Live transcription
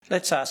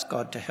Let's ask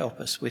God to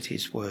help us with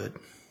his word.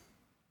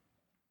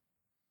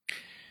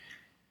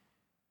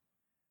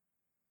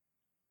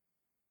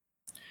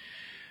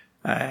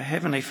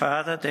 Heavenly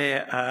Father,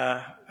 there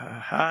are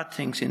hard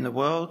things in the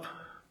world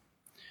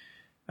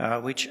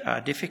which are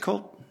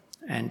difficult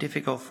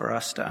for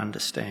us to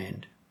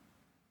understand.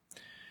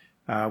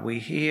 We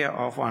hear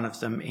of one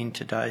of them in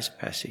today's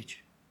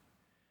passage.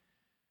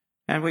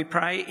 And we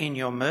pray in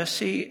your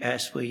mercy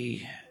as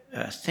we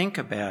think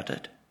about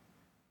it,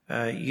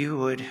 you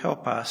would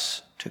help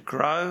us to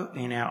grow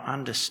in our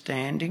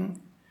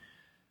understanding,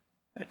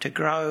 to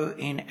grow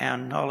in our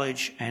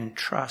knowledge and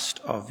trust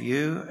of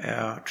you,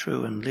 our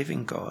true and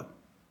living God,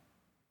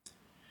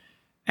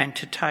 and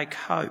to take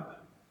hope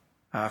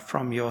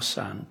from your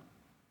Son.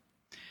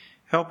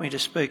 Help me to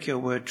speak your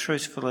word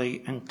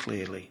truthfully and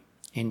clearly.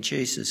 In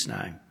Jesus'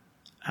 name,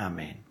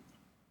 amen.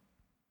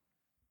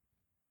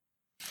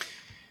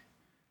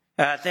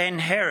 Then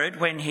Herod,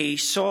 when he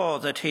saw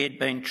that he had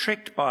been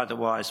tricked by the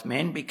wise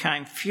men,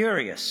 became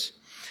furious,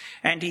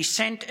 and he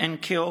sent and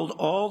killed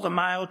all the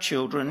male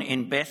children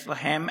in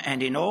Bethlehem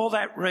and in all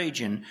that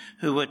region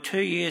who were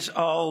 2 years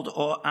old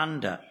or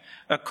under,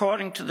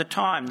 according to the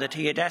time that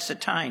he had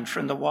ascertained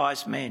from the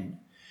wise men.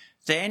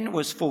 Then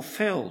was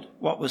fulfilled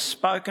what was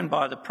spoken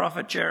by the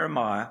prophet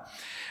Jeremiah.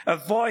 A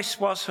voice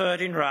was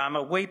heard in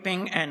Ramah,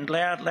 weeping and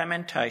loud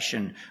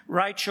lamentation,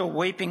 Rachel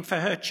weeping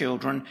for her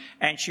children,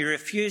 and she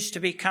refused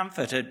to be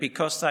comforted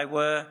because they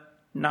were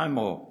no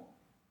more.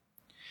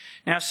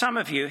 Now, some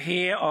of you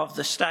hear of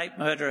the state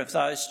murder of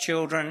those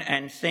children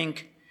and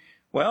think,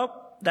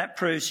 well, that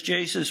proves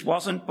Jesus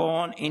wasn't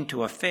born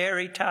into a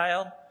fairy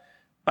tale,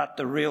 but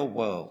the real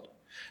world.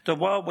 The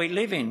world we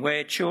live in,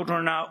 where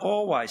children are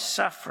always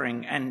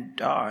suffering and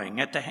dying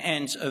at the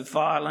hands of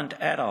violent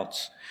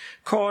adults,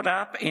 caught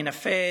up in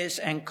affairs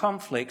and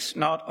conflicts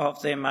not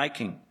of their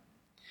making.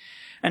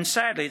 And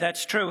sadly,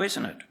 that's true,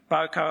 isn't it?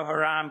 Boko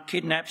Haram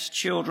kidnaps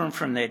children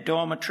from their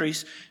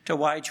dormitories to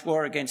wage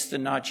war against the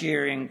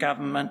Nigerian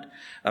government.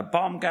 A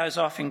bomb goes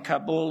off in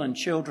Kabul and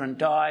children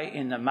die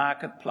in the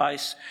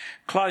marketplace.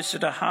 Closer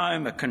to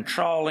home, a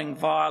controlling,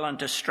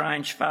 violent,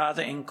 estranged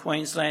father in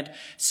Queensland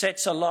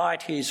sets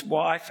alight his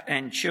wife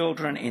and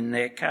children in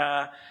their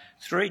car.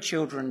 3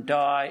 children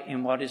die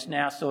in what is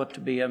now thought to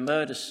be a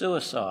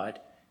murder-suicide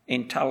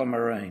in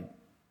Tullamarine.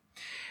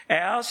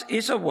 Ours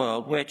is a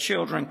world where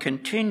children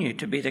continue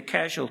to be the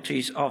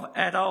casualties of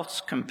adults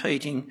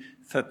competing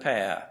for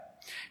power,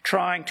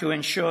 trying to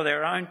ensure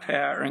their own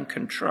power and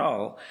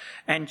control,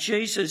 and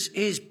Jesus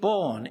is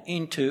born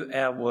into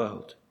our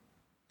world.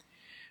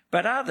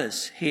 But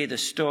others hear the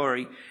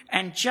story,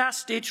 and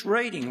just its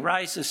reading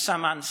raises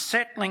some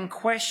unsettling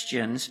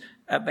questions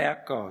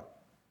about God.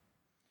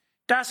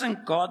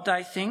 Doesn't God,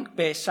 they think,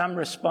 bear some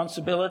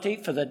responsibility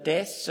for the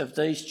deaths of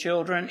these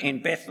children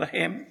in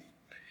Bethlehem?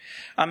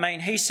 I mean,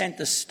 he sent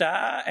the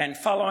star, and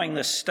following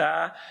the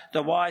star,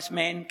 the wise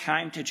men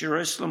came to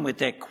Jerusalem with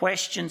their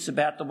questions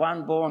about the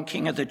one-born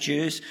King of the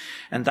Jews,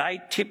 and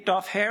they tipped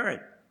off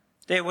Herod.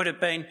 There would have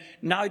been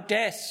no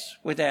deaths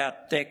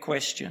without their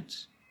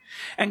questions.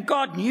 And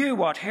God knew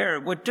what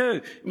Herod would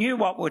do, knew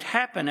what would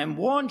happen, and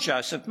warned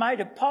Joseph, made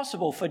it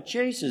possible for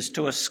Jesus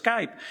to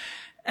escape.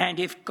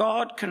 And if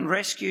God can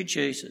rescue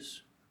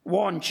Jesus,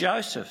 warn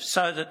Joseph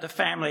so that the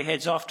family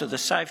heads off to the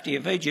safety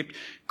of Egypt,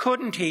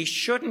 couldn't he,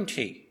 shouldn't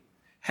he,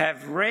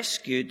 have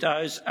rescued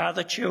those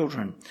other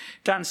children,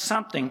 done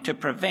something to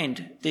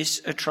prevent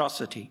this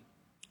atrocity?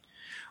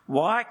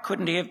 Why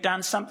couldn't he have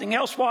done something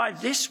else? Why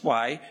this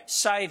way,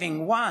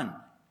 saving one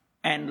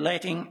and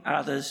letting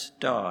others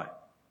die?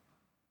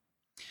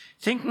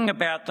 Thinking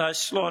about those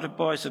slaughtered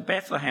boys of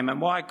Bethlehem and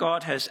why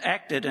God has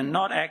acted and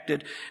not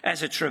acted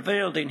as it's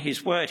revealed in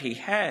his word, he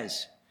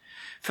has,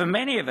 for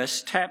many of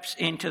us taps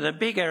into the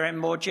bigger and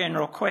more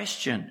general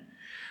question: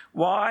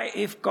 why,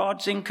 if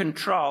God's in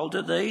control,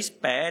 do these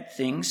bad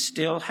things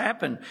still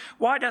happen?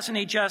 Why doesn't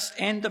he just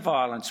end the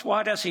violence?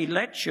 Why does he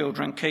let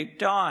children keep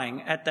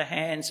dying at the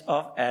hands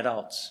of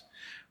adults,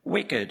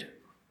 wicked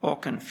or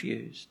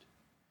confused?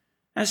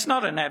 And it's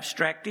not an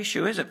abstract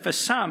issue, is it? For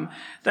some,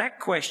 that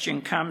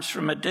question comes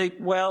from a deep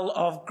well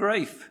of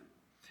grief.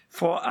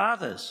 For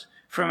others,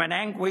 from an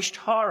anguished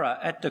horror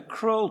at the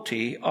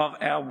cruelty of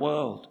our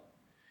world.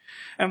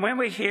 And when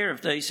we hear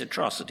of these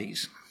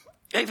atrocities,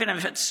 even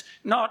if it's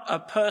not a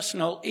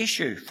personal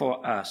issue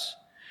for us,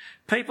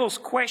 people's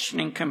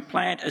questioning can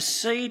plant a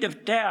seed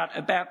of doubt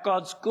about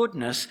God's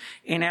goodness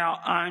in our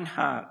own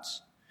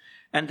hearts,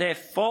 and their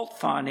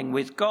fault-finding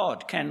with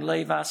God can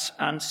leave us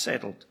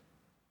unsettled.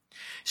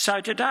 So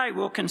today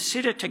we'll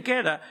consider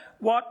together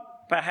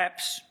what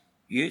perhaps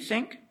you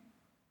think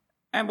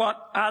and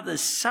what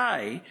others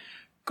say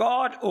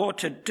God ought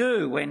to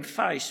do when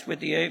faced with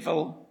the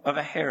evil of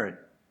a Herod,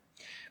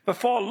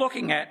 before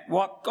looking at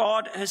what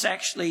God has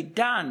actually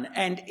done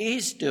and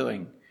is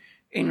doing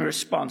in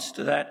response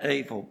to that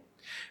evil.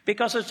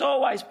 Because it's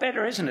always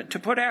better, isn't it, to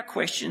put our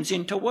questions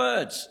into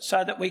words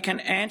so that we can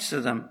answer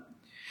them.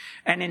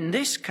 And in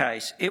this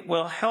case, it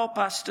will help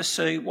us to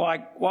see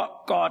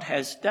what God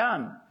has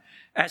done,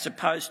 as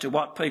opposed to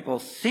what people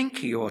think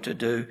he ought to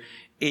do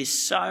is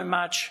so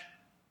much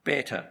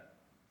better.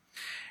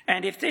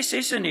 And if this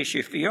is an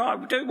issue for you,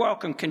 I do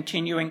welcome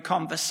continuing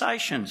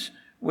conversations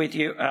with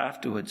you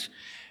afterwards.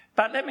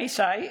 But let me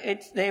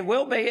say, there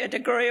will be a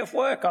degree of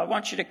work. I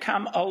want you to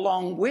come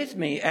along with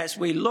me as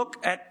we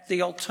look at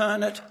the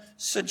alternate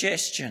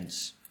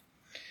suggestions.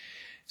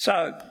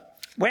 So,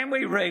 when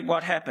we read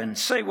what happened,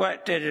 see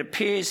what it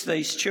appears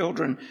these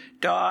children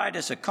died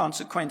as a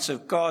consequence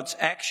of God's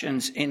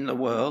actions in the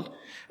world,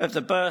 of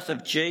the birth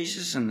of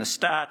Jesus and the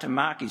star to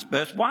mark his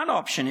birth. One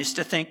option is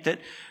to think that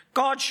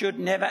God should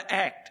never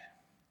act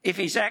if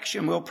his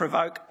action will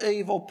provoke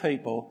evil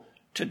people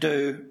to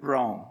do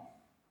wrong.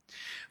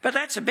 But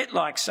that's a bit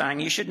like saying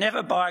you should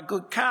never buy a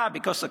good car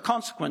because the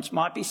consequence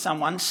might be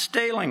someone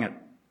stealing it.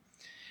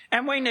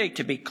 And we need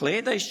to be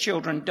clear, these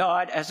children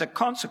died as a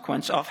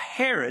consequence of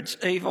Herod's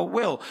evil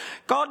will.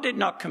 God did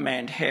not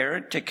command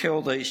Herod to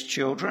kill these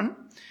children.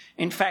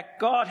 In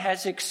fact, God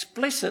has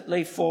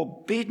explicitly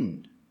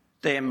forbidden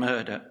their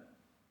murder.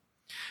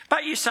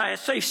 But you say, a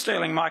thief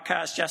stealing my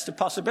car is just a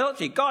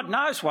possibility. God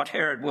knows what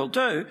Herod will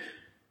do.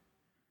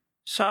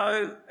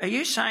 So are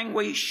you saying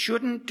we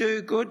shouldn't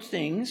do good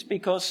things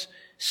because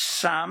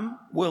some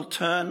will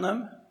turn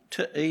them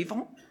to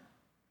evil?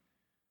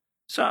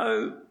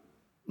 So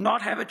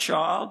not have a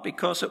child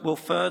because it will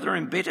further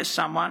embitter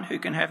someone who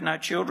can have no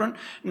children.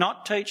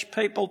 Not teach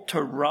people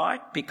to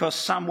write because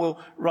some will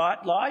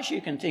write lies.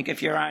 You can think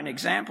of your own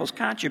examples,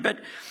 can't you? But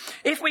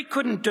if we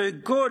couldn't do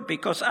good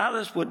because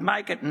others would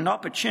make it an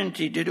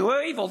opportunity to do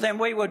evil, then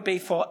we would be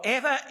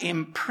forever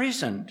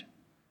imprisoned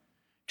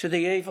to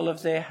the evil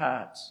of their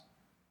hearts.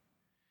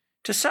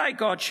 To say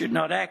God should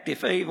not act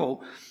if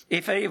evil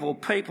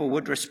people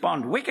would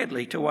respond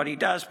wickedly to what he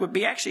does would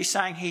be actually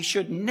saying he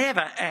should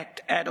never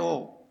act at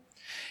all,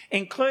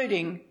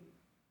 including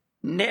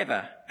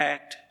never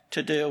act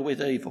to deal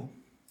with evil.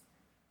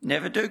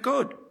 Never do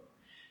good.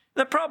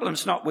 The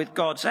problem's not with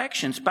God's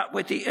actions, but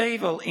with the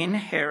evil in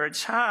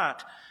Herod's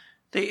heart,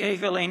 the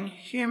evil in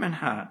human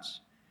hearts.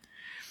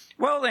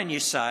 Well, then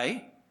you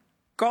say,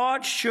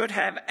 God should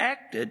have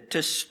acted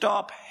to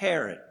stop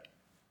Herod.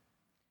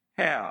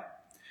 How?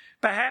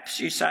 Perhaps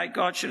you say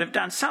God should have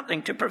done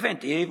something to prevent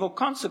the evil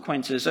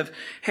consequences of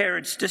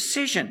Herod's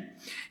decision.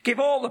 Give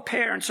all the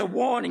parents a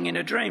warning in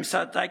a dream so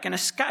that they can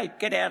escape,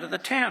 get out of the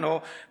town,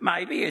 or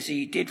maybe, as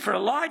he did for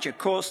Elijah,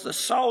 cause the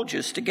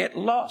soldiers to get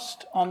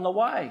lost on the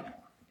way.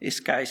 In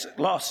this case,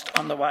 lost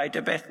on the way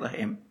to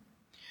Bethlehem.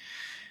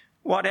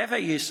 Whatever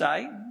you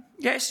say,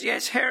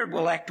 yes, Herod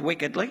will act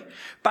wickedly,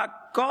 but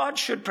God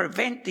should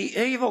prevent the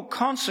evil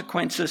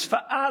consequences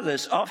for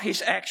others of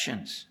his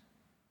actions.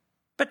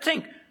 But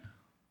think,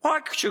 why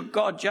should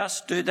God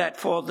just do that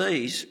for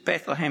these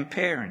Bethlehem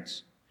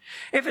parents?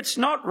 If it's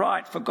not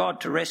right for God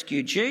to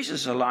rescue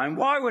Jesus alone,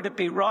 why would it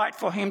be right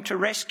for him to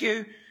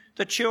rescue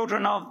the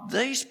children of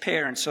these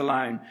parents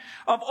alone?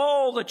 Of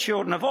all the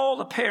children, of all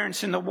the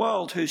parents in the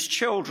world whose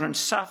children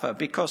suffer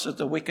because of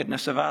the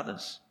wickedness of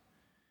others.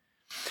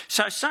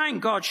 So saying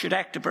God should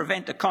act to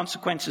prevent the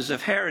consequences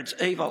of Herod's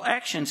evil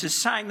actions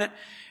is saying that,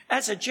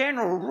 as a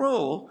general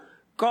rule,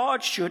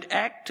 God should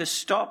act to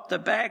stop the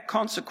bad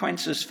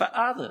consequences for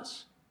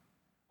others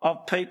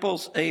of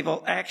people's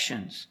evil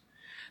actions.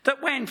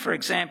 That when, for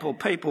example,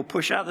 people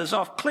push others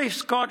off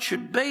cliffs, God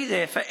should be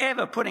there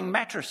forever putting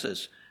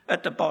mattresses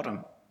at the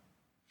bottom.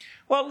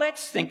 Well,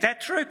 let's think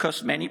that through,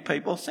 because many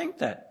people think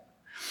that.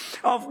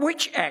 Of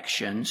which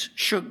actions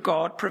should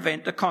God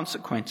prevent the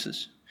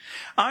consequences?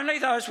 Only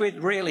those with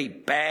really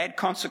bad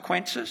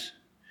consequences,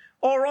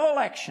 or all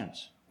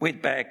actions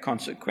with bad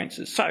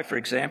consequences? So, for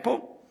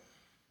example,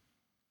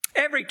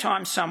 every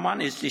time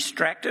someone is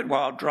distracted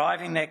while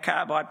driving their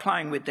car by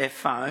playing with their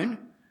phone,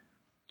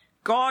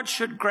 God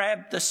should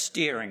grab the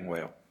steering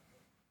wheel.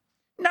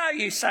 No,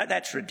 you say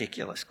that's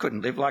ridiculous.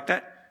 Couldn't live like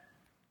that.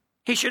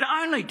 He should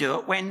only do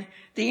it when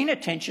the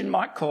inattention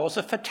might cause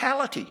a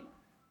fatality.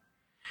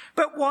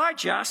 But why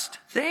just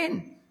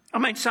then? I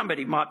mean,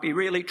 somebody might be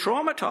really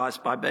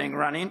traumatised by being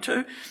run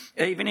into,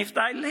 even if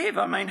they live.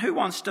 I mean, who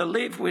wants to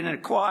live with an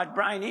acquired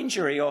brain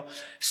injury or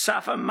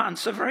suffer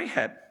months of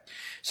rehab?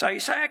 So you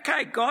say,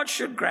 okay, God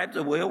should grab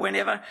the wheel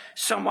whenever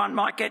someone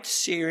might get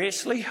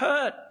seriously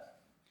hurt.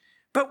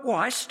 But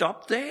why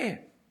stop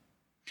there?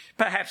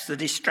 Perhaps the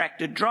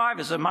distracted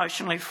driver's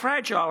emotionally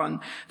fragile and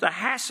the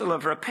hassle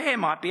of repair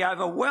might be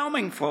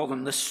overwhelming for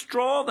them, the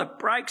straw that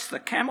breaks the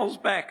camel's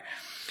back,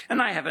 and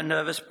they have a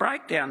nervous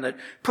breakdown that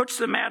puts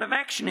them out of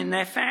action in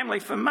their family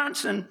for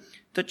months, and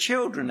the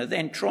children are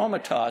then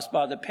traumatised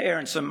by the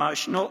parents'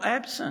 emotional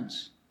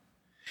absence.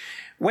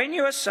 When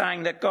you are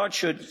saying that God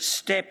should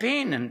step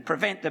in and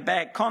prevent the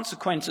bad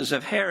consequences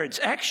of Herod's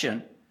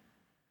action,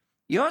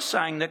 you're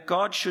saying that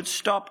God should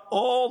stop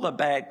all the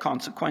bad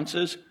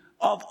consequences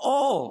of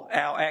all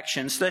our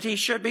actions, that he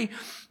should be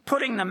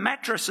putting the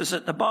mattresses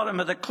at the bottom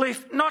of the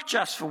cliff, not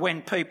just for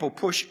when people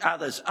push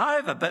others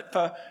over, but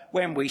for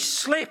when we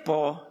slip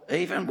or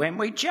even when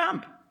we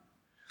jump.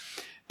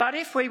 But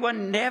if we were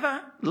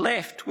never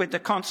left with the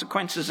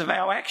consequences of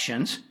our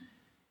actions,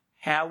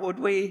 how would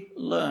we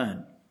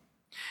learn?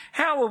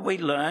 How would we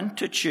learn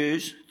to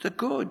choose the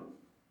good?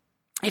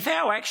 If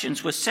our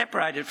actions were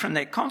separated from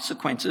their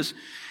consequences,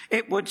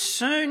 it would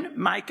soon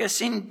make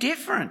us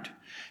indifferent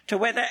to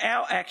whether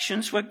our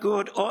actions were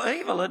good or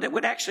evil, and it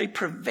would actually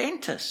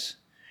prevent us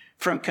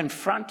from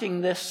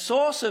confronting the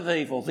source of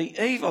evil, the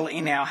evil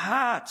in our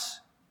hearts.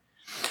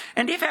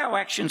 And if our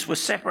actions were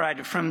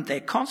separated from their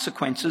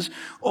consequences,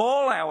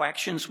 all our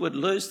actions would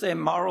lose their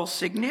moral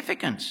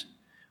significance.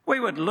 We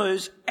would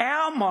lose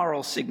our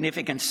moral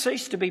significance,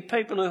 cease to be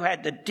people who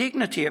had the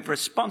dignity of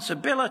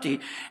responsibility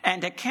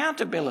and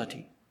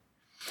accountability.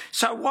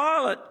 So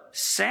while it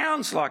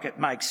sounds like it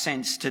makes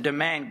sense to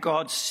demand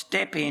God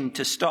step in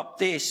to stop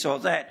this or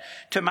that,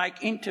 to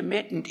make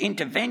intermittent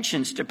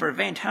interventions to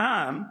prevent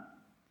harm,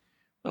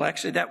 well,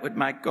 actually that would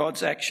make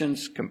God's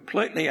actions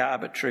completely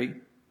arbitrary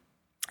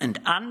and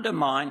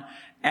undermine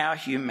our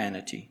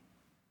humanity.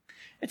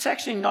 It's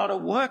actually not a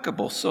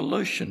workable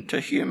solution to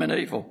human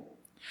evil.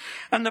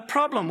 And the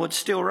problem would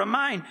still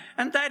remain,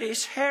 and that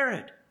is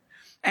Herod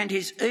and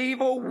his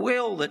evil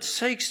will that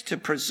seeks to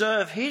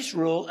preserve his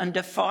rule and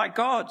defy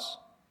God's.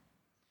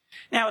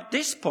 Now, at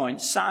this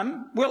point,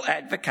 some will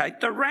advocate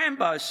the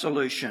Rambo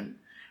solution.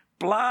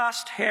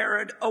 Blast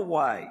Herod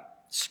away.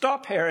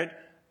 Stop Herod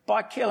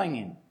by killing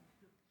him.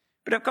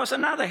 But of course,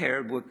 another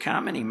Herod would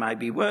come, and he may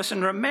be worse.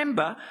 And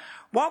remember,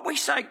 what we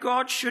say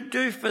God should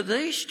do for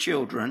these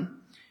children,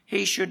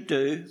 he should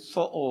do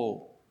for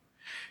all.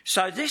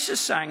 So this is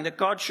saying that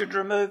God should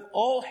remove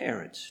all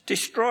Herods,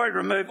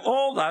 remove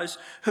all those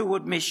who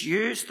would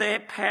misuse their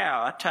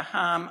power to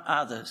harm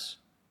others.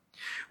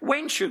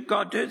 When should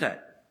God do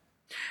that?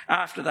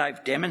 After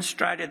they've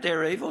demonstrated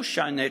their evil,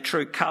 shown their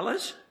true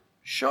colours?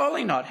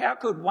 Surely not. How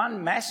could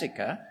one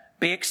massacre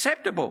be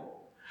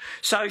acceptable?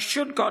 So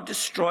should God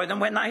destroy them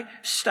when they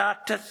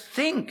start to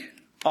think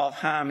of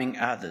harming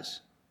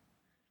others?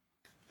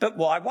 But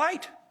why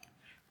wait?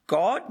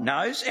 God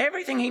knows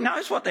everything. He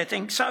knows what they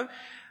think. So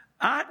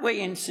aren't we,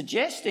 in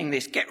suggesting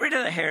this, get rid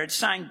of the Herods,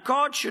 saying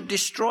God should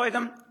destroy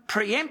them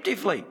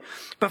preemptively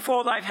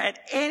before they've had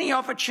any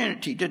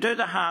opportunity to do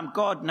the harm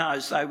God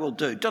knows they will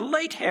do?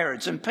 Delete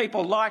Herods and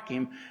people like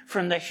him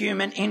from the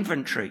human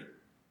inventory.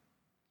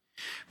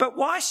 But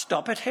why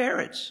stop at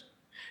Herods?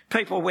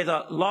 People with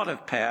a lot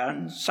of power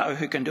and so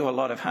who can do a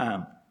lot of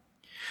harm.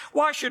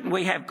 Why shouldn't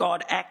we have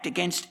God act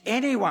against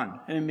anyone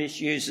who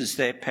misuses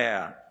their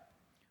power?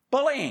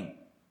 Bullying,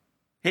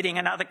 hitting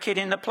another kid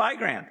in the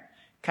playground,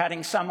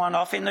 cutting someone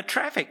off in the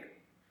traffic.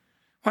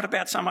 What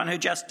about someone who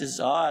just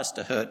desires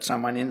to hurt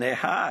someone in their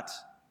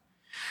hearts?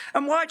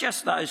 And why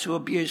just those who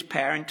abuse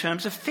power in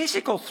terms of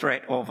physical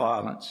threat or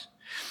violence?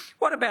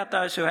 What about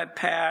those who have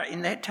power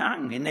in their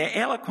tongue, in their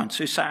eloquence,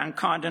 who say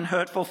unkind and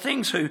hurtful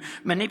things, who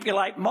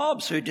manipulate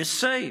mobs, who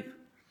deceive?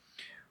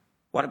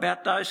 What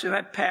about those who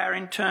have power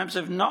in terms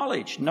of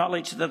knowledge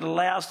that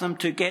allows them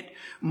to get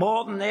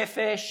more than their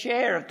fair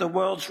share of the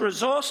world's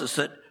resources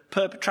that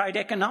perpetrate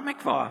economic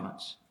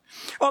violence?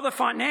 Or the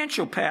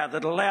financial power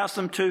that allows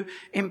them to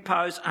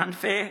impose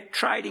unfair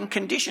trading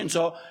conditions,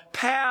 or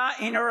power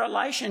in a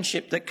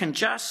relationship that can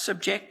just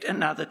subject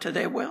another to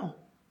their will?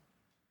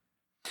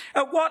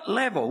 At what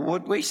level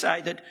would we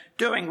say that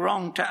doing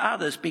wrong to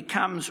others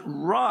becomes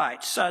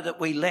right so that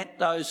we let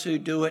those who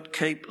do it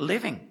keep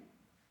living?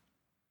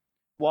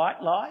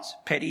 White lies,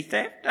 petty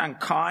theft,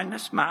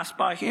 unkindness masked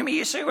by humour.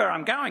 You see where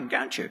I'm going,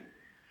 don't you?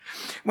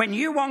 When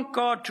you want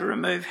God to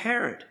remove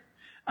Herod,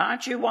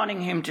 aren't you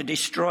wanting him to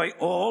destroy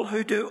all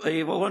who do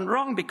evil and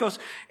wrong? Because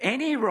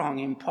any wrong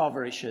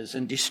impoverishes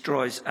and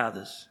destroys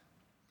others.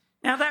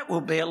 Now that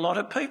will be a lot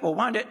of people,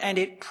 won't it? And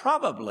it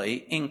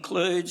probably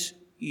includes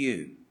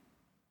you.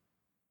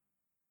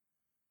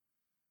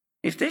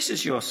 If this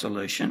is your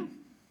solution,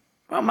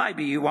 well,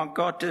 maybe you want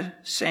God to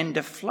send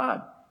a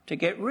flood to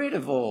get rid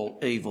of all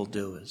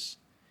evildoers.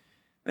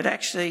 But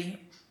actually,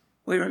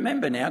 we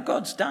remember now,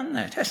 God's done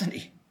that, hasn't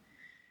he?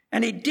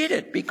 And he did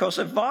it because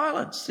of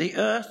violence. The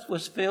earth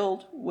was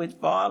filled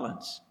with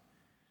violence.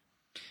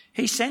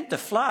 He sent the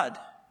flood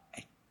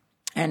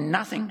and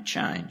nothing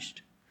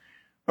changed.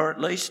 Or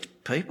at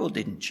least people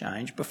didn't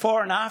change.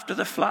 Before and after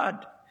the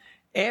flood,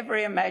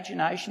 every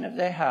imagination of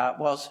their heart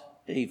was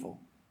evil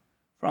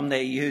from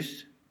their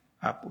youth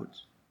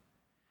upwards.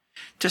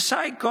 To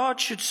say God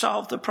should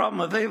solve the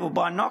problem of evil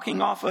by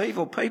knocking off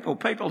evil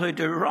people who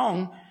do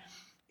wrong,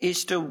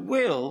 is to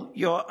will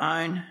your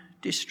own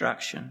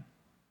destruction.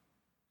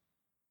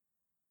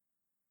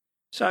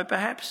 So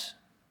perhaps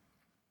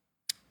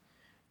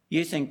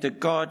you think that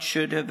God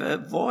should have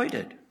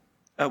avoided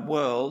a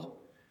world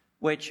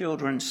where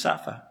children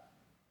suffer,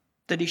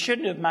 that he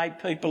shouldn't have made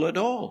people at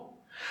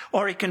all,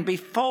 or he can be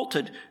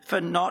faulted for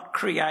not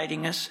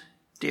creating us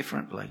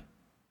differently.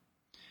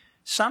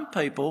 Some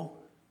people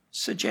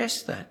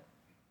suggest that.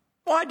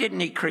 Why didn't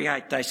he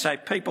create, they say,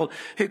 people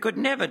who could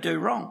never do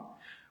wrong?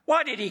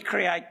 Why did he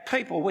create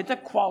people with the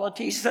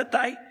qualities that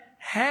they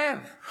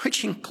have,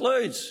 which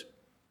includes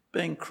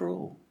being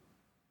cruel?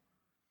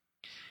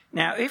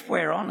 Now, if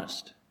we're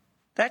honest,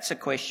 that's a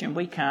question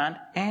we can't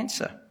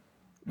answer.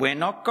 We're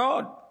not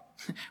God.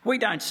 We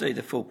don't see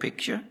the full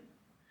picture.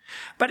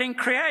 But in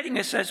creating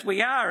us as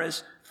we are,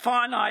 as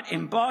finite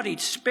embodied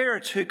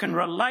spirits who can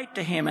relate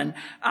to him and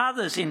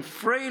others in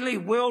freely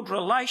willed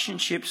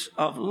relationships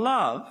of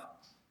love,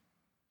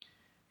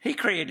 he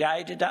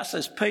created us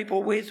as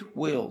people with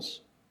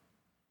wills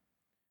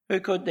who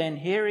could then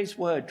hear his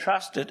word,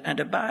 trust it and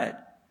obey it.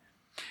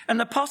 And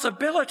the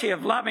possibility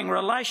of loving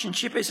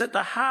relationship is at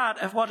the heart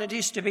of what it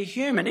is to be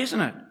human, isn't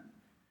it?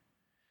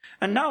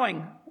 And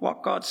knowing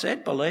what God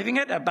said, believing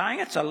it, obeying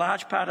it's a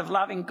large part of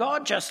loving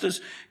God, just as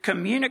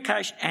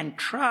communication and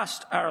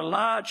trust are a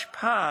large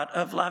part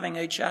of loving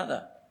each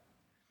other.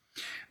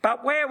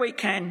 But where we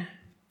can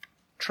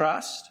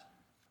trust,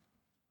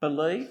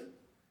 believe,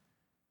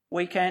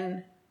 we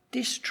can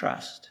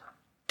distrust,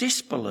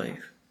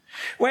 disbelieve.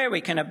 Where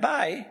we can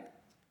obey,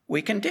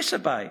 we can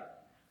disobey.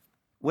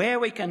 Where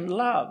we can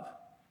love,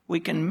 we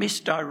can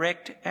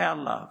misdirect our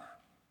love.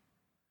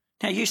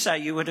 Now you say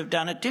you would have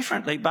done it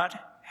differently, but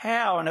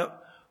how and at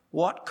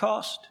what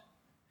cost?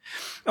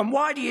 And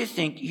why do you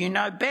think you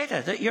know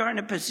better, that you're in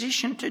a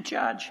position to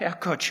judge how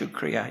God should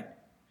create?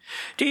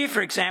 Do you,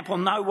 for example,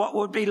 know what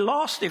would be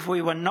lost if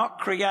we were not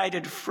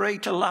created free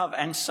to love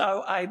and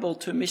so able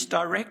to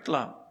misdirect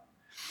love?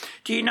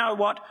 Do you know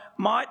what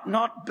might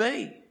not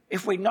be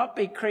if we not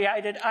be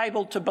created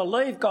able to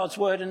believe God's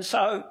word and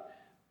so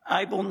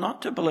able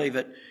not to believe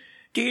it?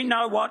 Do you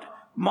know what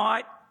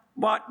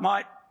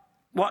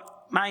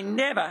may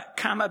never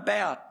come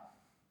about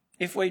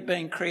if we'd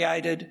been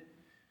created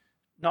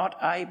not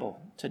able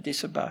to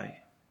disobey?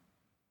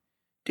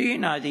 Do you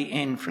know the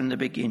end from the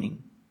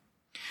beginning?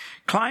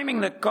 Claiming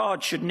that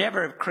God should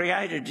never have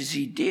created as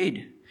he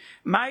did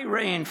may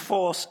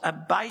reinforce a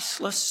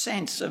baseless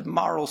sense of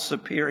moral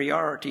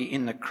superiority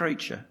in the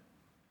creature.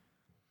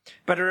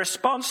 But a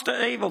response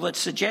to evil that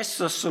suggests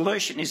the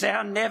solution is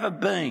our never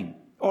being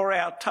or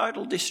our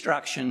total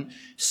destruction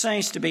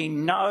seems to be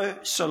no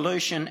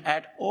solution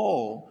at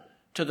all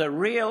to the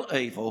real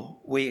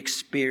evil we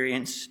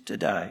experience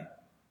today.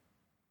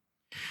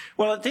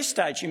 Well, at this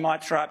stage you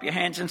might throw up your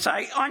hands and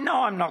say, I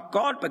know I'm not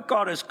God, but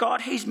God is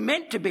God. He's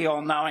meant to be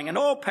all-knowing and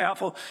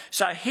all-powerful,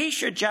 so he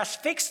should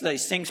just fix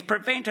these things,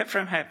 prevent it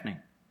from happening.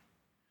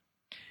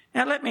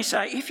 Now let me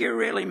say, if you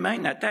really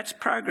mean that, that's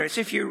progress.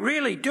 If you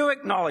really do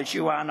acknowledge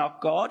you are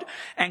not God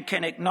and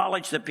can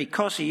acknowledge that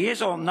because he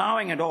is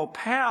all-knowing and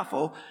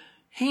all-powerful,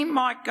 he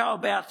might go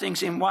about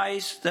things in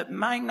ways that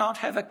may not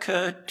have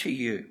occurred to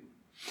you.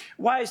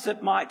 Ways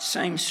that might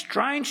seem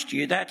strange to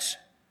you, that's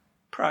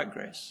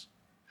progress.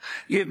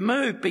 You've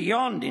moved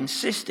beyond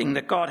insisting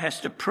that God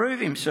has to prove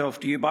himself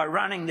to you by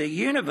running the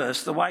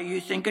universe the way you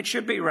think it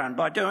should be run,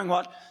 by doing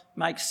what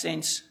makes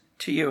sense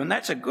to you. And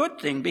that's a good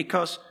thing,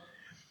 because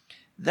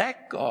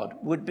that God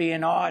would be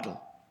an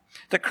idol,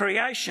 the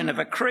creation of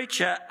a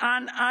creature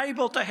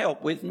unable to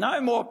help, with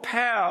no more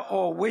power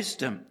or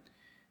wisdom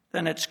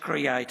than its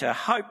creator,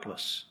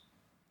 hopeless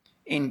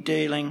in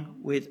dealing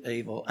with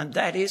evil. And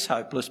that is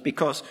hopeless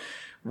because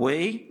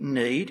we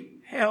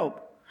need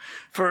help.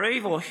 For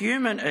evil,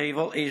 human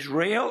evil, is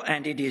real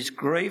and it is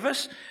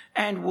grievous,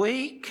 and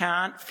we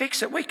can't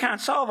fix it. We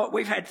can't solve it.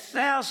 We've had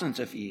thousands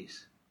of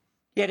years.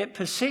 Yet it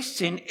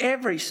persists in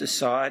every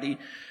society,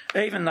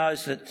 even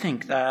those that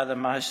think they are the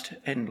most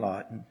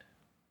enlightened.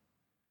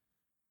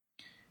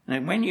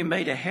 And when you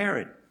meet a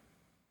Herod,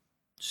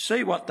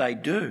 see what they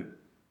do.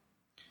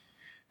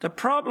 The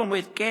problem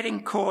with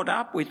getting caught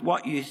up with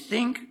what you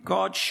think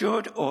God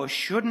should or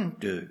shouldn't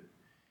do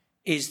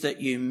is that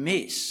you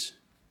miss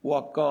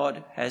what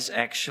God has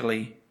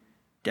actually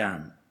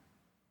done.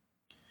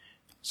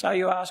 So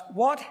you ask,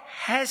 what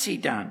has he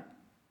done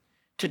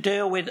to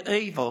deal with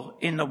evil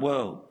in the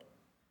world?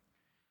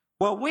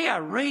 Well, we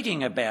are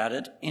reading about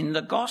it in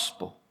the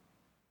gospel.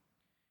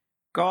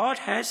 God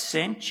has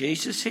sent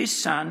Jesus, his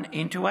Son,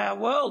 into our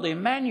world,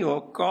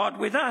 Emmanuel, God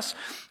with us.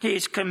 He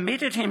has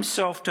committed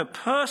himself to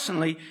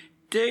personally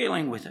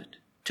dealing with it,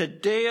 to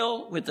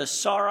deal with the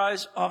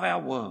sorrows of our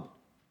world.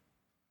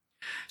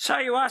 So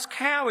you ask,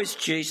 how is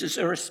Jesus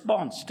a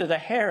response to the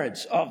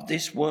Herods of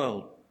this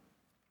world?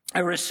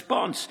 A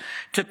response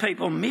to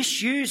people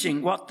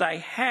misusing what they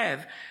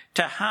have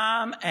to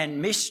harm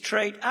and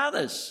mistreat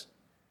others?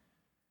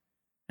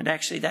 And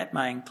actually that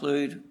may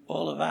include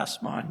all of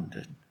us, mightn't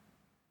it?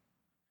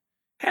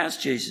 How's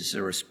Jesus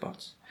a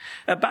response?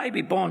 A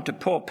baby born to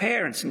poor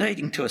parents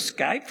needing to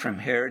escape from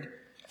Herod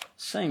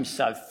seems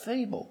so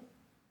feeble,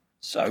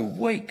 so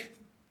weak.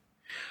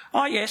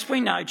 Oh yes,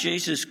 we know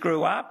Jesus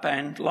grew up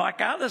and,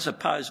 like others,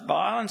 opposed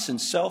violence and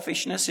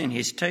selfishness in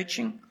his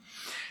teaching,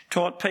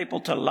 taught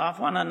people to love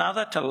one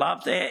another, to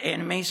love their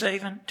enemies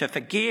even, to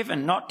forgive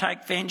and not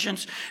take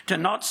vengeance, to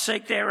not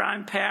seek their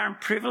own power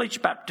and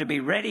privilege, but to be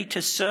ready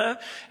to serve.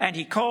 And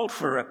he called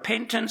for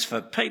repentance,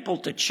 for people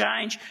to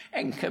change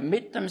and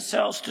commit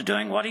themselves to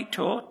doing what he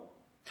taught.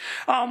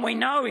 Oh, and we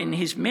know in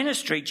his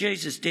ministry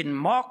Jesus didn't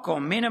mock or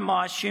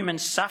minimise human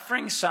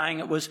suffering, saying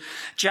it was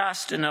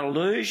just an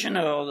illusion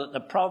or that the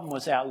problem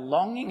was our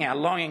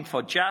longing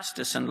for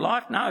justice and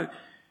life. No,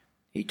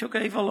 he took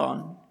evil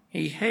on.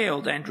 He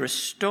healed and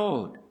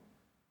restored.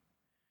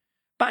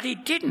 But he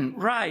didn't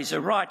raise a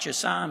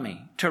righteous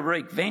army to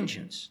wreak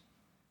vengeance.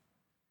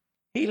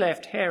 He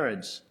left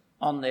Herods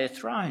on their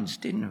thrones,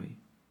 didn't he?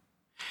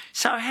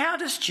 So how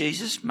does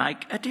Jesus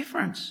make a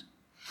difference?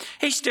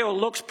 He still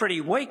looks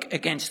pretty weak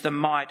against the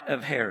might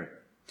of Herod.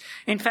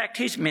 In fact,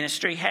 his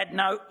ministry had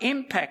no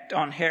impact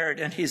on Herod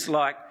and his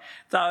like,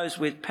 those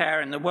with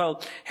power in the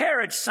world.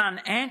 Herod's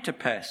son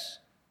Antipas,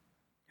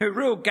 who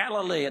ruled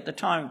Galilee at the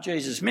time of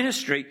Jesus'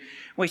 ministry,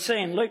 we see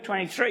in Luke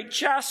 23,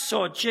 just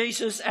saw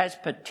Jesus as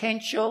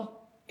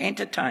potential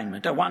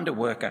entertainment, a wonder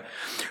worker.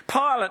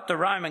 Pilate, the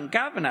Roman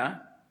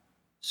governor,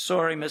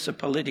 saw him as a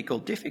political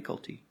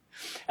difficulty.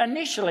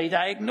 Initially,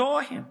 they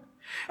ignore him.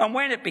 And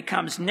when it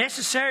becomes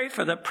necessary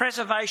for the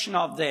preservation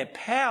of their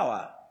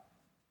power,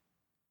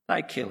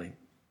 they kill him.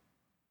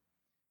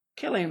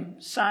 Kill him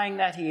saying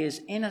that he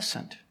is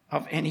innocent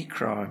of any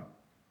crime.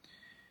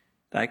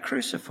 They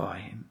crucify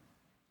him.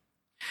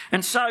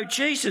 And so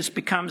Jesus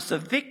becomes the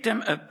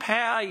victim of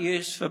power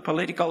used for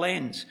political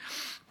ends.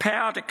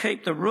 Power to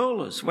keep the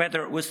rulers,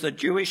 whether it was the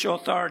Jewish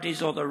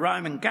authorities or the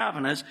Roman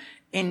governors,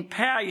 in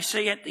power. You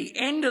see, at the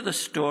end of the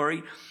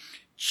story,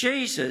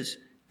 Jesus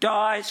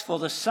dies for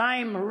the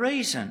same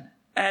reason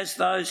as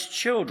those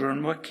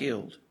children were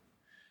killed.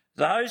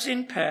 Those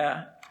in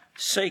power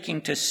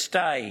seeking to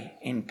stay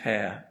in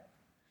power.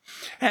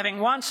 Having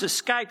once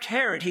escaped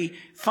Herod, he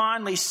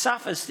finally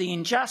suffers the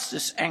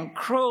injustice and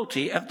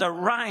cruelty of the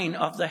reign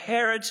of the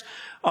Herods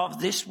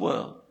of this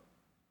world.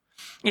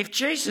 If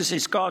Jesus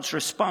is God's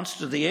response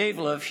to the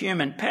evil of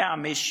human power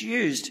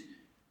misused,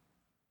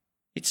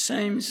 it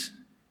seems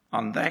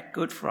on that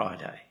Good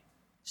Friday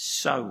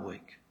so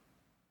weak.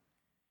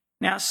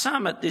 Now,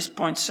 some at this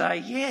point say,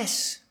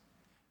 yes,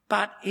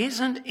 but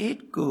isn't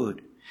it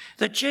good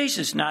that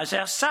Jesus knows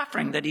our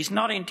suffering, that he's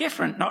not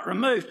indifferent, not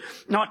removed,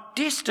 not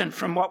distant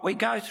from what we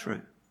go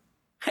through?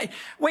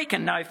 We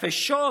can know for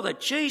sure that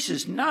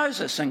Jesus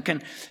knows us and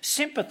can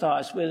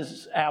sympathise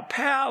with our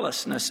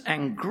powerlessness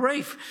and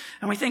grief.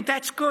 And we think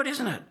that's good,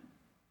 isn't it?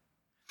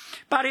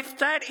 But if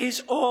that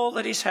is all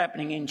that is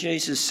happening in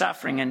Jesus'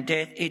 suffering and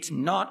death, it's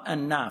not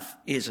enough,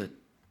 is it?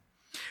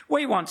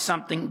 We want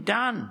something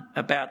done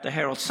about the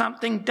herald,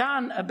 something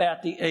done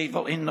about the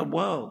evil in the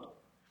world.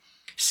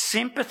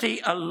 Sympathy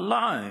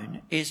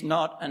alone is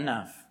not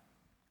enough.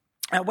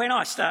 Now, when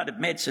I started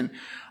medicine,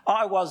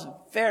 I was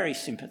very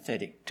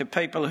sympathetic to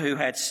people who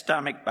had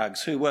stomach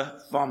bugs, who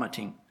were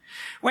vomiting.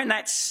 When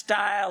that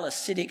stale,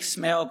 acidic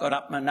smell got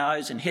up my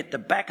nose and hit the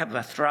back of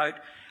the throat,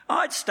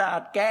 I'd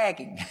start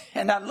gagging.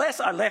 And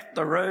unless I left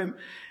the room,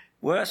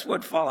 worse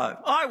would follow.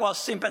 I was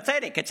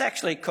sympathetic. It's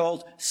actually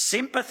called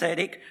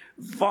sympathetic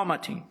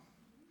vomiting,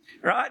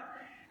 right?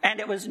 And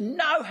it was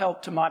no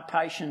help to my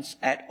patients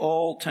at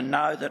all to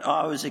know that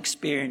I was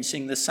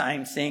experiencing the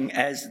same thing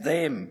as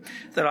them,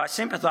 that I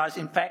sympathised.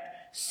 In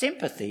fact,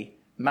 sympathy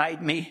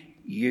made me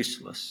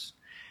useless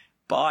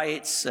by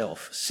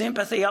itself.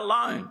 Sympathy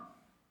alone,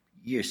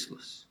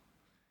 useless.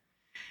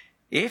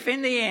 If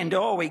in the end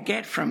all we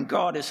get from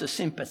God is a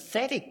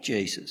sympathetic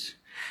Jesus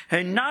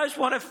who knows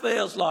what it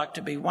feels like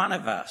to be one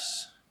of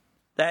us,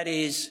 that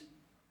is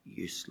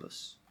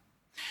useless.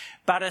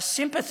 But a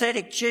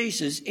sympathetic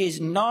Jesus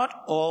is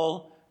not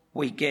all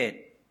we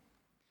get.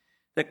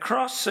 The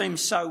cross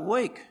seems so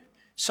weak,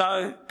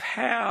 so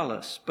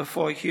powerless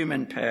before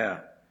human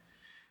power.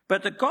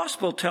 But the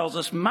gospel tells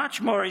us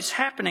much more is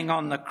happening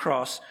on the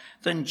cross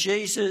than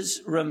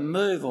Jesus'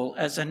 removal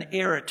as an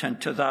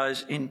irritant to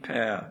those in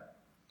power.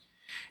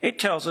 It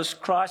tells us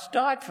Christ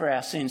died for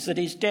our sins, that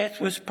his death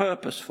was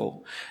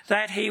purposeful,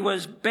 that he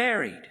was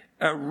buried,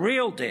 a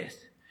real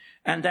death,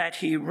 and that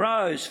he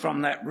rose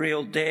from that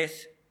real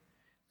death.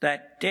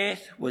 That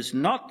death was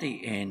not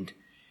the end.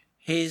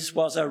 His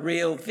was a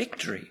real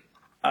victory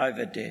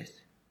over death.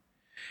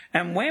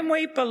 And when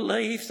we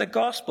believe the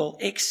gospel,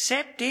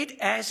 accept it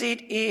as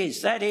it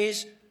is, that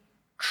is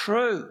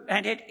true,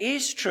 and it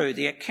is true.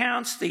 The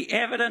accounts, the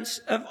evidence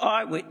of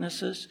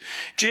eyewitnesses,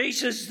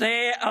 Jesus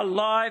there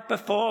alive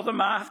before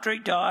them after he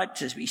died,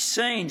 to be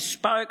seen,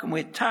 spoken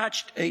with,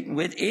 touched, eaten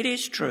with, it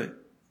is true.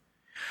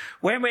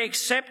 When we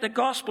accept the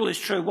gospel is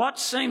true, what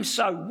seems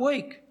so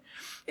weak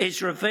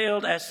is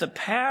revealed as the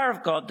power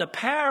of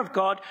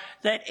God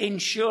that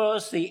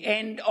ensures the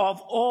end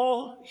of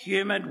all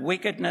human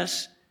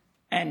wickedness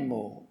and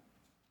more.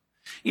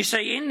 You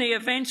see, in the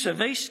events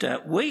of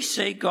Easter, we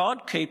see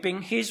God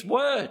keeping his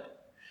word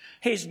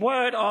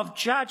of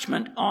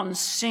judgment on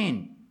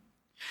sin.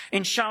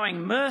 In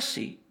showing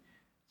mercy,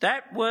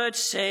 that word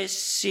says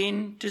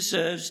sin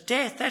deserves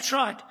death. That's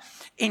right.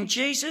 In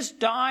Jesus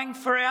dying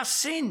for our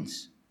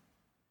sins,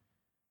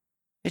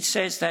 it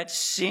says that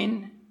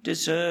sin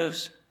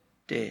deserves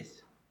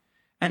death.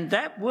 And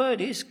that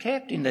word is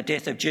kept in the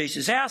death of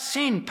Jesus, our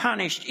sin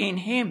punished in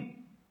him.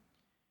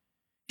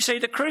 You see,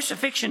 the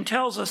crucifixion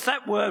tells us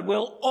that word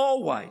will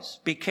always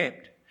be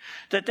kept,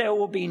 that there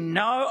will be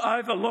no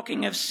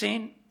overlooking of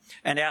sin,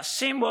 and our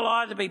sin will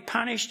either be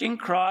punished in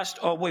Christ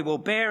or we will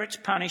bear its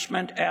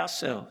punishment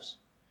ourselves.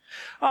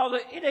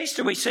 At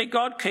Easter we see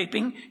God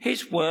keeping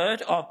his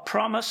word of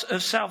promise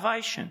of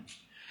salvation.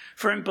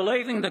 For in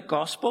believing the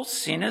gospel,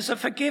 sinners are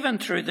forgiven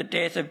through the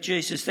death of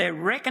Jesus. They're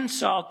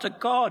reconciled to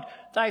God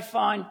they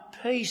find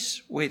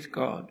peace with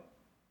God.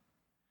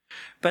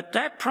 But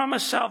that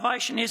promised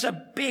salvation is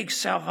a big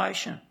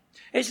salvation.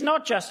 It's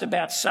not just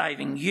about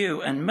saving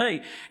you and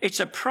me. It's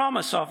a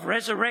promise of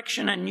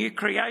resurrection and new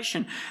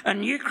creation, a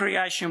new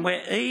creation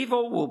where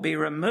evil will be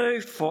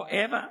removed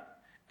forever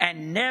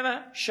and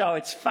never show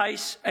its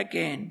face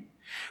again,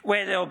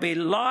 where there'll be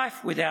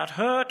life without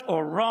hurt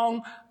or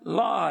wrong,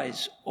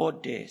 lies or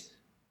death.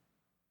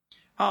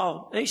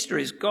 Oh, Easter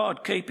is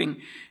God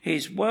keeping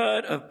his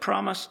word of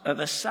promise of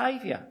a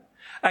saviour,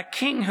 a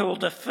king who will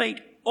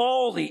defeat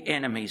all the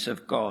enemies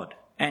of God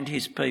and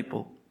his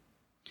people.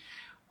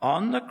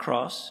 On the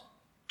cross,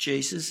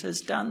 Jesus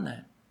has done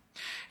that.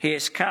 He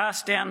has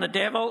cast down the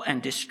devil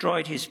and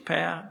destroyed his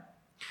power.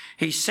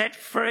 He set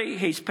free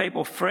his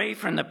people free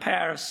from the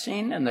power of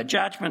sin and the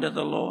judgment of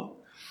the law.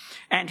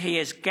 And he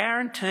has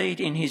guaranteed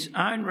in his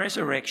own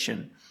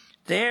resurrection,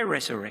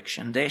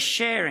 their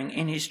sharing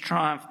in his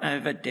triumph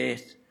over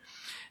death.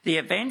 The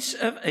events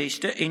of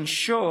Easter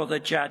ensure the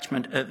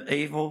judgment of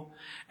evil,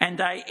 and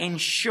they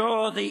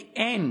ensure the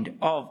end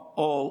of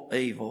all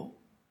evil,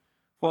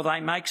 for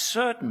they make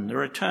certain the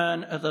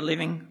return of the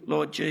living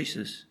Lord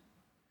Jesus.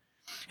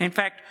 In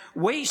fact,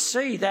 we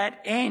see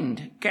that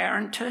end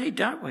guaranteed,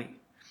 don't we?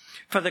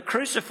 For the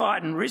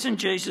crucified and risen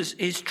Jesus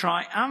is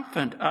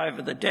triumphant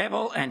over the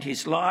devil and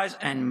his lies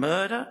and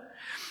murder,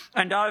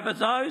 and over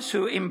those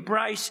who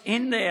embrace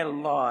in their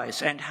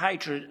lies and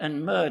hatred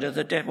and murder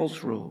the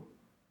devil's rule.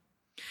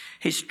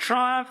 His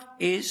triumph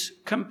is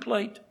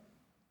complete.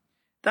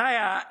 They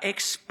are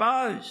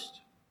exposed,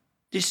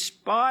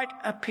 despite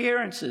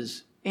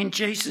appearances in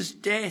Jesus'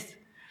 death,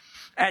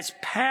 as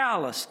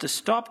powerless to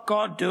stop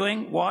God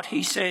doing what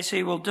he says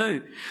he will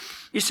do.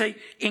 You see,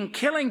 in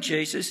killing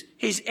Jesus,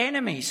 his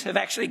enemies have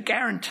actually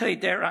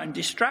guaranteed their own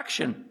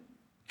destruction.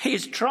 He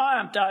has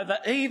triumphed over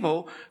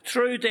evil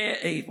through their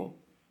evil.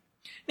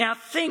 Now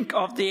think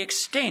of the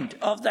extent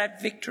of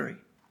that victory.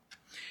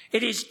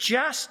 It is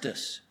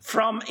justice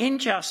from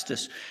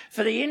injustice,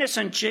 for the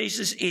innocent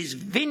Jesus is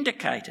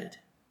vindicated,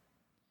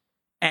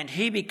 and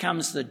he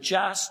becomes the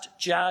just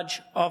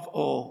judge of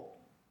all.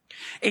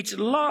 It's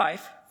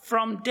life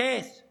from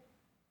death.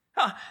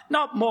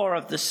 Not more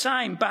of the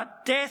same,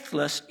 but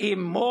deathless,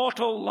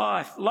 immortal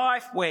life.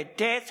 Life where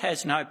death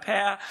has no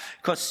power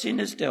because sin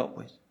is dealt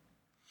with.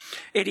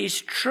 It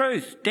is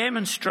truth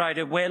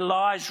demonstrated where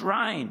lies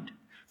reigned.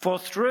 For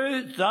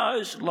through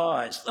those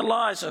lies, the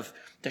lies of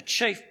the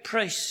chief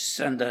priests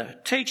and the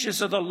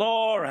teachers of the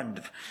law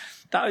and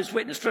those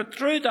witnesses,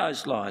 through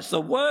those lies,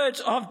 the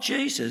words of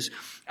Jesus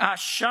are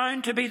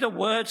shown to be the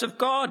words of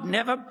God,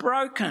 never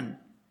broken.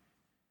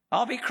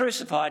 I'll be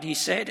crucified, he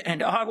said,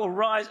 and I will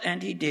rise,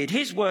 and he did.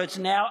 His words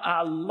now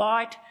are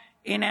light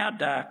in our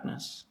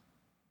darkness.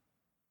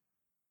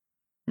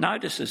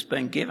 Notice has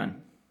been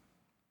given.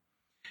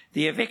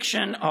 The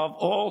eviction of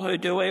all who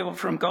do evil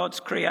from God's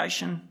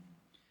creation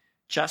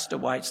just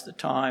awaits the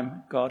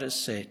time God has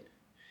set,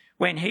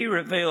 when he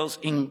reveals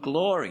in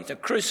glory the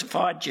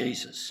crucified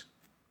Jesus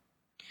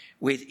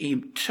with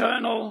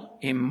eternal,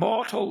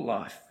 immortal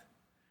life,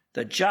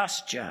 the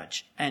just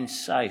judge and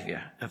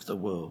saviour of the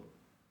world.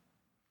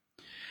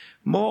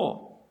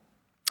 More,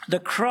 the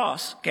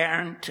cross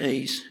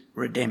guarantees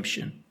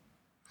redemption.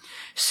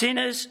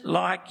 Sinners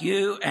like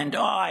you and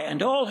I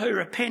and all who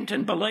repent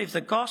and believe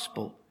the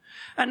gospel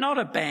are not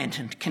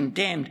abandoned,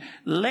 condemned,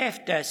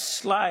 left as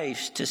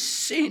slaves to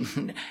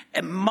sin,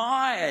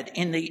 mired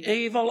in the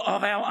evil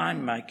of our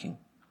own making.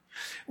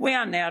 We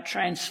are now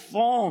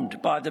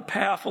transformed by the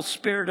powerful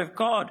Spirit of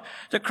God.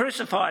 The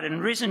crucified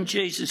and risen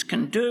Jesus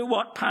can do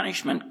what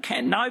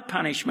no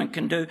punishment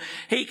can do.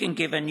 He can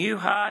give a new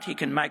heart. He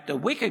can make the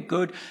wicked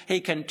good. He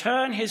can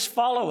turn his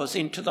followers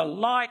into the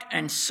light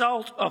and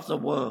salt of the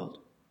world.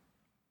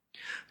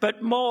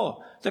 But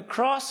more, the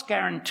cross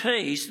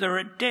guarantees the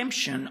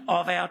redemption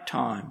of our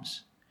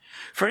times.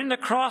 For in the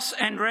cross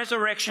and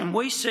resurrection,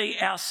 we see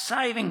our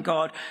saving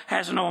God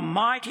has an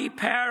almighty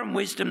power and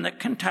wisdom that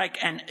can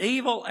take an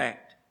evil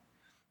act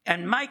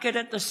and make it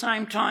at the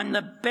same time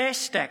the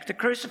best act, the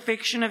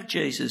crucifixion of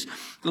Jesus,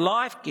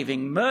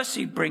 life-giving,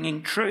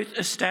 mercy-bringing,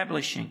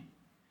 truth-establishing.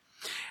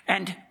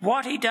 And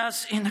what he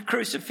does in the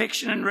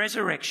crucifixion and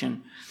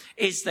resurrection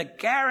is the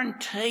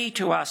guarantee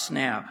to us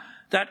now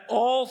that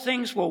all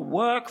things will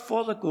work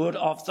for the good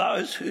of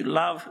those who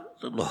love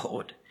the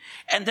Lord,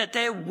 and that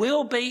there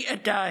will be a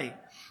day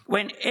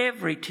when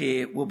every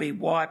tear will be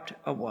wiped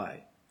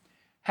away.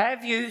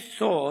 Have you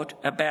thought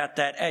about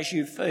that as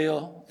you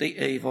feel the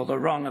evil, the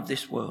wrong of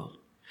this world?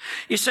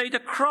 You see, the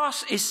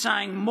cross is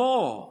saying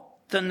more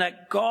than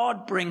that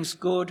God brings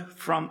good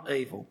from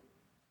evil.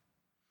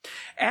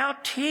 Our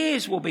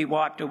tears will be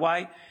wiped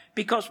away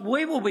because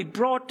we will be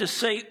brought to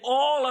see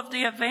all of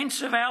the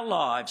events of our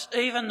lives,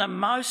 even the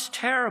most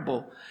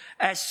terrible,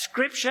 as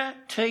Scripture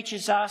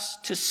teaches us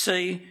to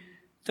see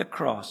the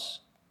cross.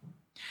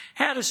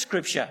 How does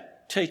Scripture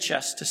teach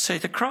us to see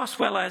the cross?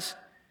 Well, as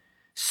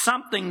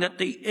something that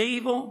the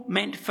evil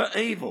meant for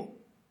evil,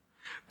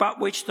 but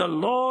which the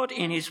Lord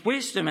in his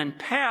wisdom and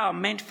power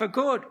meant for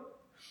good,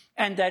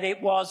 and that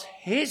it was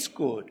his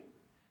good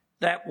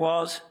that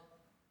was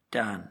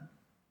done.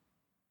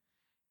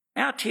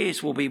 Our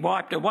tears will be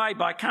wiped away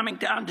by coming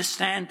to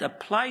understand the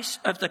place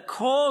of the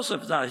cause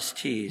of those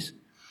tears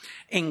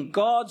in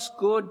God's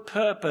good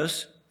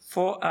purpose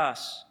for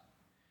us.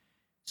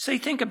 See,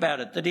 think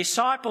about it. The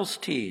disciples'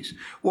 tears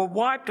were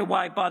wiped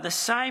away by the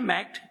same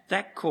act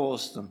that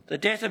caused them, the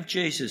death of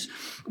Jesus,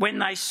 when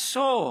they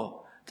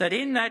saw that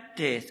in that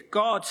death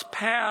God's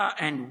power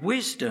and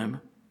wisdom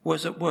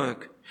was at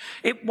work.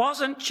 It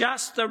wasn't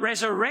just the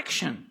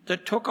resurrection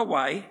that took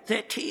away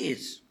their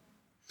tears.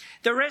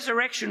 The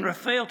resurrection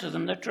revealed to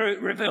them the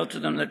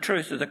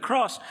truth of the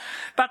cross,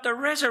 but the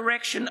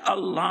resurrection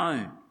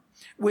alone,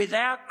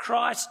 without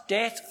Christ's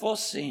death for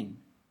sin,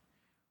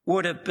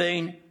 would have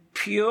been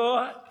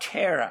pure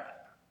terror.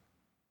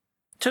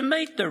 To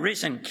meet the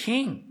risen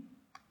King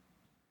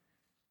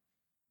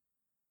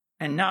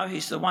and know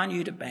he's the one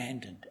you'd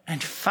abandoned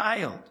and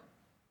failed,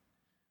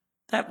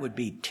 that would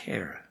be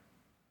terror.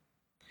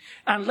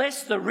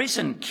 Unless the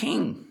risen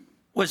King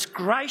was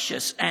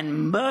gracious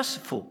and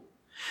merciful,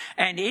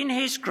 and in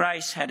his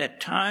grace had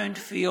atoned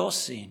for your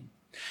sin,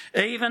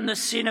 even the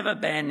sin of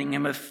abandoning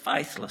him of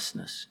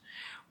faithlessness.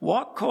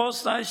 What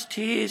caused those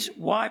tears?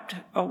 Wiped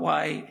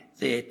away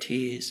their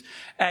tears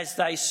as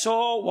they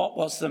saw what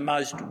was the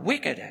most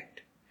wicked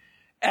act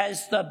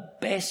as the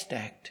best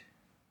act.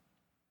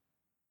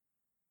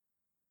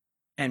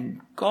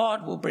 And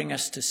God will bring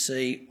us to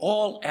see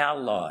all our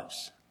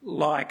lives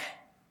like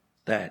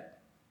that.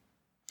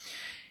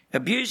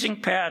 Abusing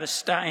power to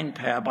stay in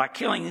power by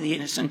killing the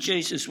innocent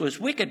Jesus was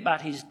wicked,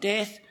 but his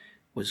death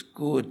was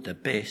good, the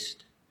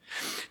best.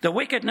 The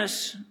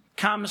wickedness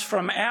comes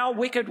from our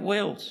wicked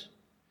wills.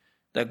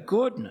 The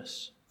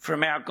goodness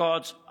from our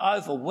God's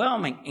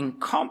overwhelming,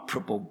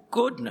 incomparable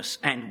goodness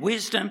and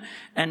wisdom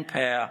and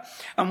power.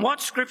 And what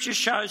Scripture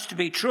shows to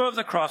be true of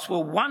the cross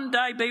will one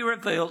day be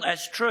revealed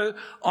as true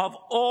of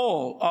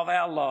all of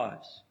our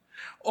lives,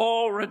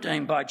 all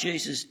redeemed by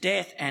Jesus'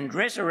 death and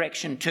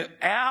resurrection to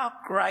our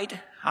great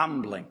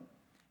humbling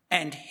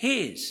and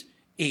his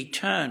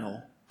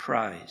eternal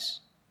praise.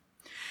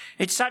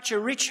 It's such a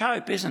rich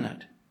hope, isn't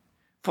it,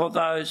 for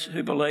those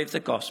who believe the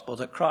gospel,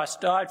 that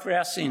Christ died for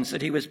our sins,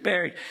 that he was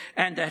buried,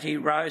 and that he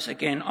rose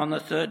again on the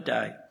third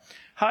day.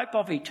 Hope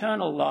of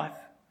eternal life,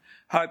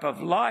 hope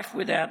of life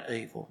without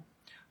evil,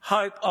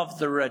 hope of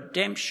the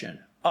redemption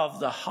of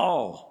the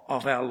whole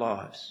of our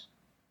lives.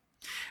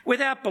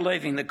 Without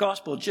believing the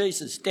gospel,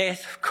 Jesus'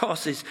 death, of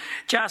course, is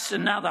just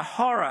another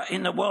horror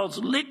in the world's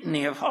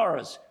litany of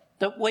horrors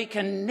that we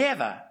can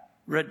never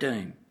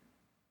redeem.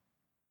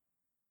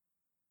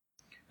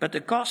 But the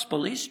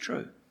gospel is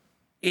true.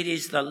 It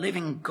is the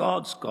living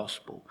God's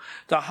gospel,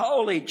 the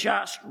holy,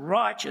 just,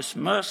 righteous,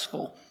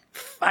 merciful,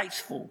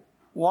 faithful,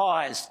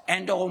 wise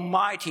and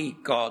almighty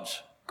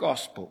God's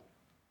gospel.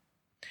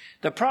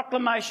 The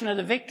proclamation of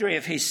the victory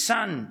of his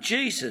Son,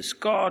 Jesus,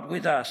 God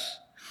with us.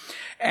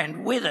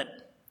 And with it,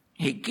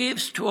 he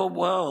gives to a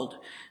world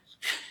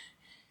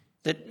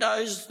that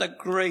knows the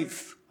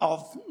grief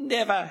of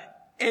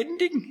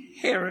never-ending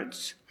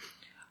Herods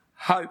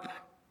hope,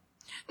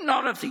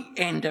 not of the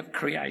end of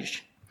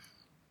creation,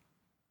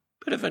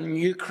 but of a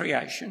new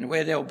creation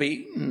where there'll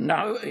be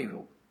no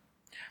evil.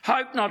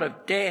 Hope not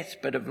of death,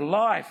 but of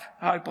life.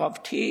 Hope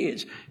of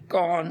tears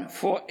gone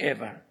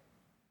forever.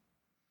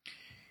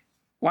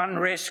 One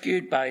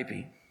rescued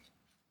baby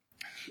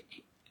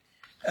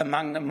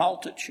among the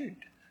multitude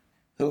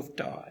who have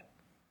died.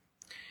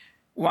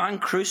 One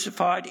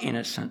crucified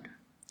innocent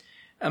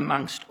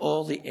amongst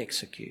all the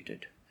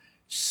executed.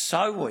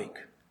 So weak,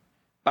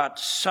 but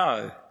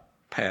so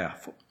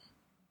powerful.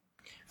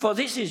 For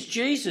this is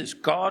Jesus,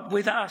 God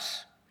with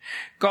us.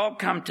 God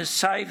come to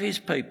save his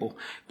people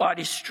by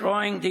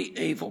destroying the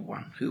evil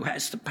one who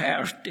has the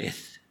power of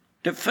death,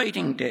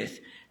 defeating death,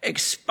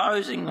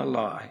 exposing the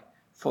lie,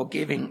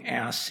 forgiving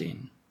our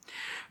sin.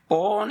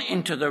 Born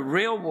into the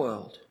real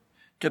world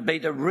to be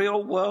the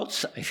real world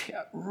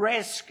saviour,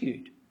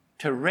 rescued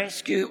to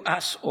rescue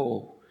us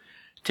all,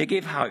 to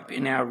give hope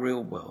in our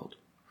real world.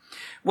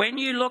 When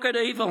you look at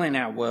evil in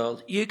our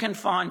world, you can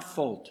find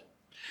fault.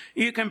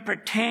 You can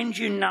pretend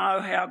you know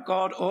how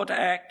God ought to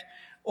act,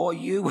 or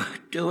you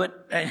would do it,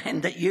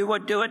 and that you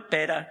would do it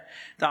better.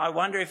 Though I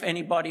wonder if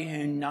anybody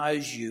who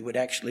knows you would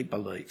actually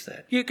believe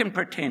that. You can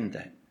pretend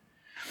that.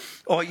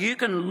 Or you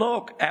can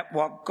look at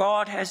what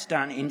God has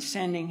done in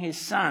sending his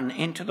Son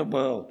into the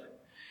world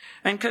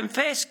and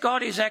confess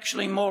God is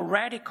actually more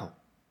radical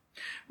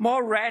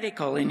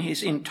in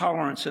his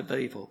intolerance of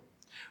evil,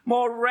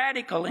 more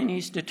radical in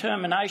his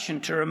determination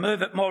to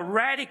remove it, more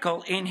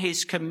radical in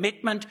his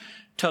commitment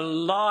to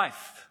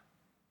life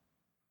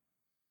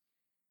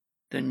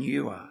than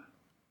you are.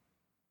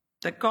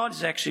 That God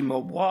is actually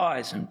more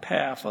wise and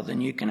powerful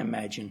than you can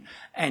imagine,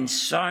 and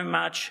so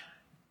much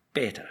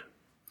better.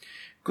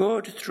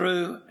 Good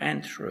through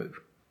and through.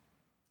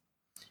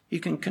 You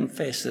can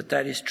confess that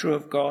that is true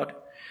of God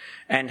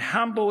and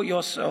humble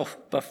yourself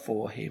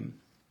before him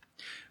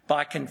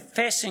by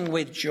confessing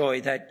with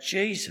joy that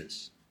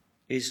Jesus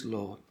is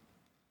Lord.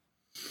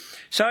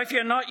 So if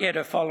you're not yet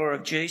a follower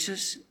of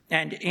Jesus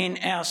and in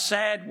our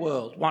sad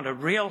world want a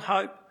real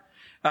hope,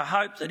 a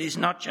hope that is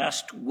not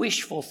just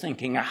wishful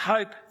thinking, a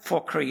hope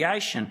for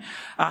creation,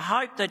 a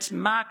hope that's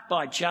marked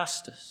by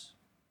justice.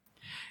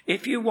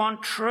 If you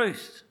want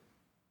truth,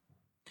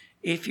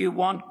 if you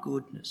want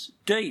goodness,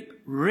 deep,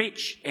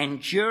 rich,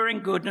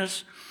 enduring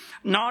goodness,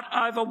 not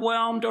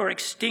overwhelmed or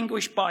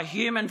extinguished by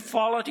human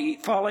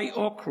folly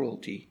or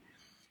cruelty,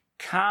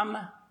 come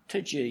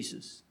to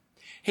Jesus.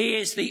 He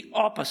is the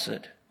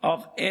opposite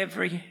of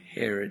every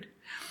Herod.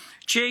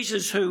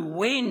 Jesus, who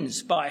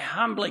wins by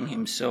humbling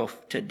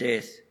himself to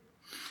death,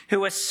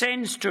 who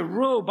ascends to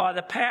rule by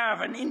the power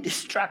of an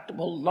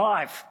indestructible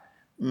life,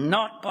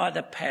 not by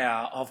the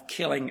power of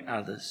killing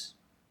others.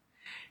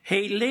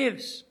 He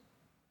lives.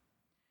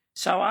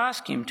 So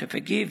ask him to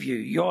forgive you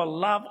your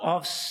love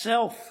of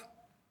self,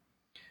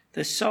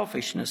 the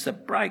selfishness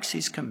that breaks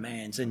his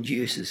commands and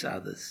uses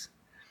others,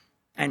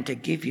 and to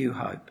give you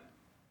hope.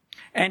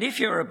 And if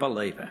you're a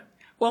believer,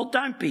 well,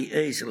 don't be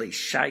easily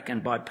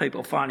shaken by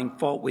people finding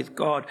fault with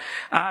God,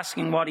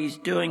 asking what he's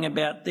doing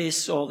about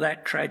this or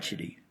that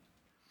tragedy.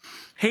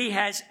 He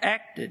has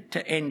acted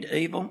to end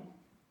evil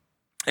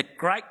at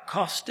great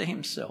cost to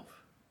himself,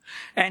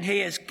 and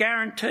he has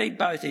guaranteed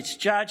both its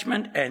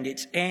judgment and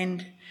its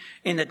end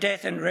in the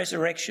death and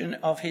resurrection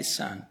of his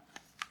Son.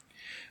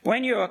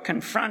 When you are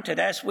confronted,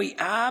 as we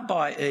are,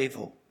 by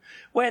evil,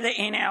 whether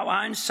in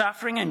our own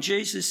suffering, and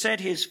Jesus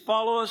said his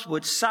followers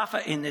would suffer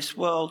in this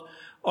world,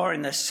 or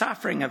in the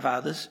suffering of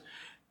others,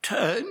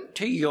 turn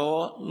to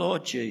your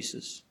Lord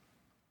Jesus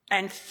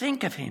and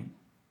think of him.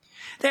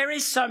 There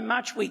is so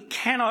much we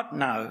cannot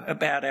know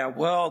about our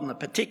world and the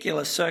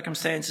particular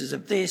circumstances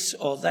of this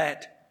or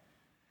that.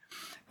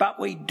 But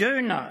we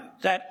do know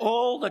that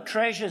all the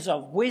treasures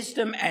of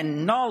wisdom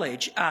and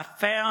knowledge are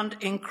found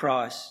in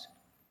Christ.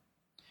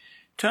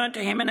 Turn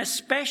to him and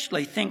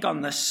especially think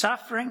on the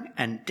suffering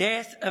and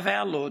death of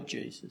our Lord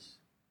Jesus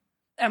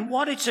and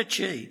what it's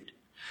achieved.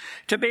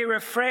 To be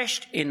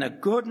refreshed in the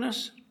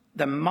goodness,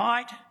 the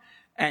might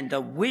and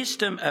the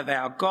wisdom of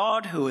our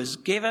God, who has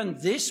given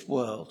this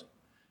world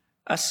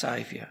a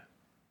Saviour.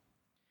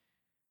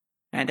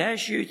 And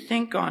as you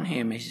think on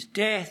him, his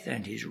death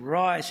and his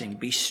rising,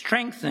 be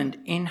strengthened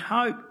in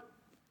hope.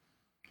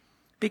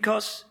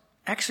 Because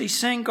actually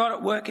seeing God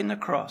at work in the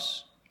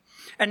cross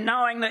and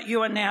knowing that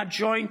you are now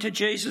joined to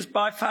Jesus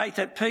by faith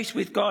at peace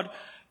with God,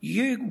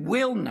 you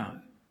will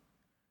know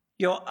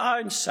your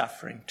own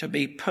suffering to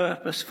be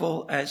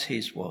purposeful as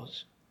his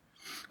was,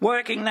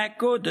 working that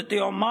good that the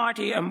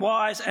almighty and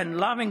wise and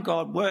loving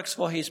God works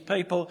for his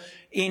people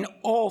in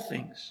all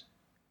things.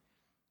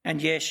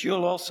 And yes,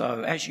 you'll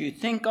also, as you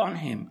think on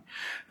him,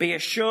 be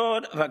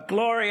assured of a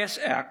glorious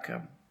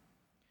outcome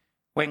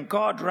when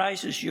God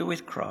raises you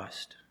with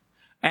Christ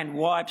and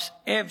wipes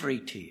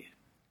every tear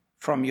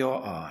from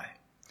your eye.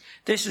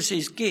 This is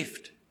his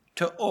gift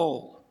to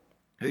all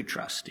who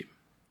trust him.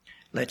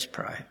 Let's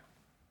pray.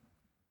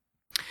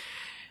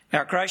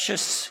 Our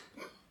gracious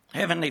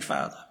Heavenly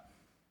Father,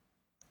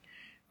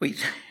 we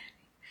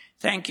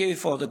thank you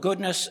for the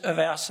goodness of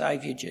our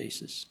Saviour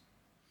Jesus.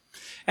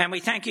 And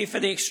we thank you for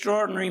the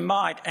extraordinary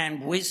might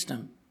and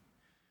wisdom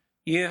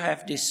you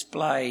have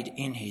displayed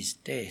in his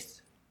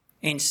death,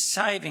 in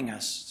saving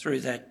us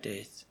through that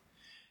death,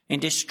 in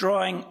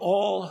destroying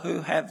all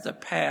who have the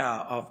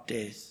power of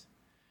death,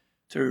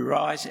 through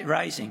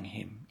raising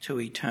him to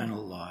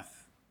eternal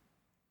life.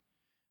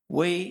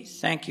 We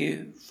thank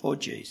you for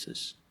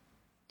Jesus.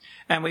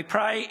 And we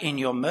pray in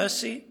your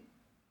mercy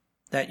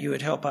that you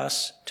would help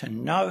us to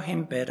know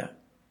him better,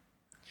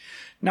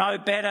 know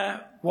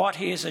better what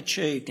he has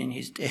achieved in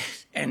his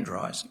death and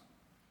rising,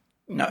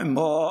 know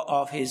more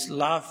of his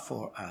love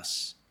for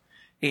us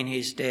in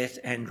his death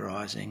and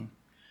rising,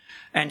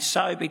 and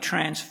so be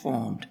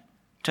transformed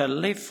to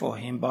live for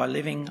him by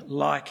living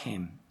like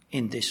him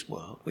in this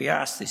world. We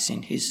ask this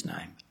in his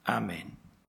name. Amen.